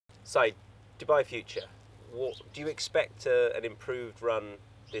Saeed, Dubai Future, do you expect an improved run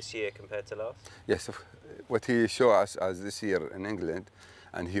this year compared to last? Yes, what he showed us as this year in England,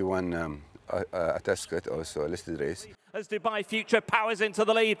 and he won at Ascot, also a listed race. As Dubai Future powers into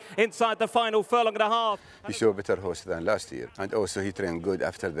the lead inside the final furlong and a half. He showed better horse than last year, and also he trained good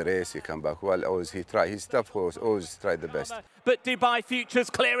after the race. He come back well. Always he tried. His tough horse always tried the best. But Dubai Future's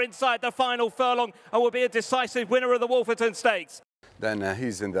clear inside the final furlong and will be a decisive winner of the Wolferton Stakes. Then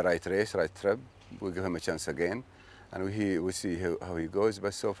he's in the right race, right trip. We'll give him a chance again, and we'll see how he goes.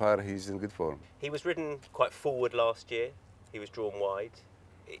 But so far he's in good form. He was ridden quite forward last year. He was drawn wide.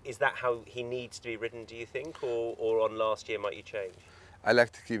 Is that how he needs to be ridden, do you think, or on last year might you change? I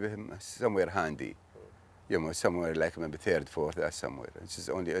like to keep him somewhere handy, you know, somewhere like maybe third, fourth, somewhere. It's just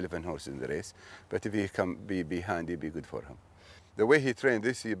only 11 horses in the race, but if he can be handy, be good for him. The way he trained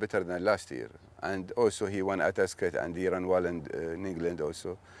this year better than last year, and also he won at Ascot and he ran well in England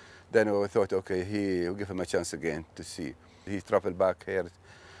also. Then we thought, okay, we'll give him a chance again to see. He travelled back here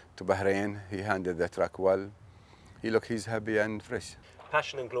to Bahrain. He handled the track well. He's happy and fresh.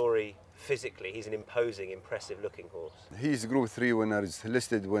 Passion and Glory, physically, he's an imposing, impressive-looking horse. He's Group 3 winners,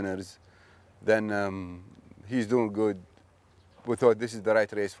 listed winners. Then he's doing good. We thought this is the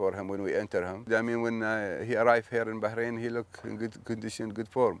right race for him when we enter him. I mean, when he arrived here in Bahrain, he looked in good condition, good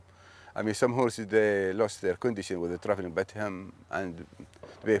form. I mean, some horses, they lost their condition with the traveling, but him and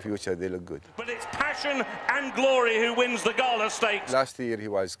Dubai Future, they look good. But it's Passion and Glory who wins the Gala Stakes. Last year, he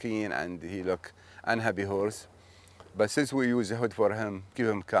was keen and he looked unhappy horse. But since we use the hood for him, keep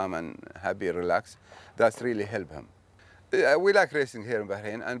him calm and happy, relaxed, that's really helped him. We like racing here in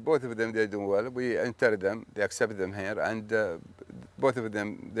Bahrain, and both of them, they're doing well. We enter them, they accept them here, and both of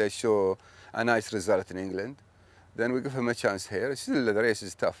them, they show a nice result in England. Then we give him a chance here. Still, the race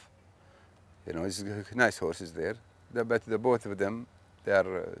is tough. You know, it's nice horses there. But both of them, they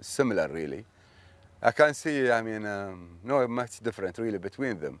are similar, really. I can't see, I mean, no much different, really,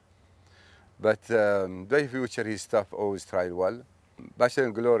 between them. But Dubai Future, he's tough, always tried well. Passion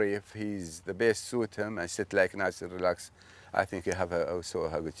and Glory, if he's the best suit him and sit like nice and relaxed, I think he have also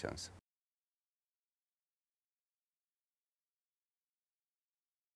a good chance.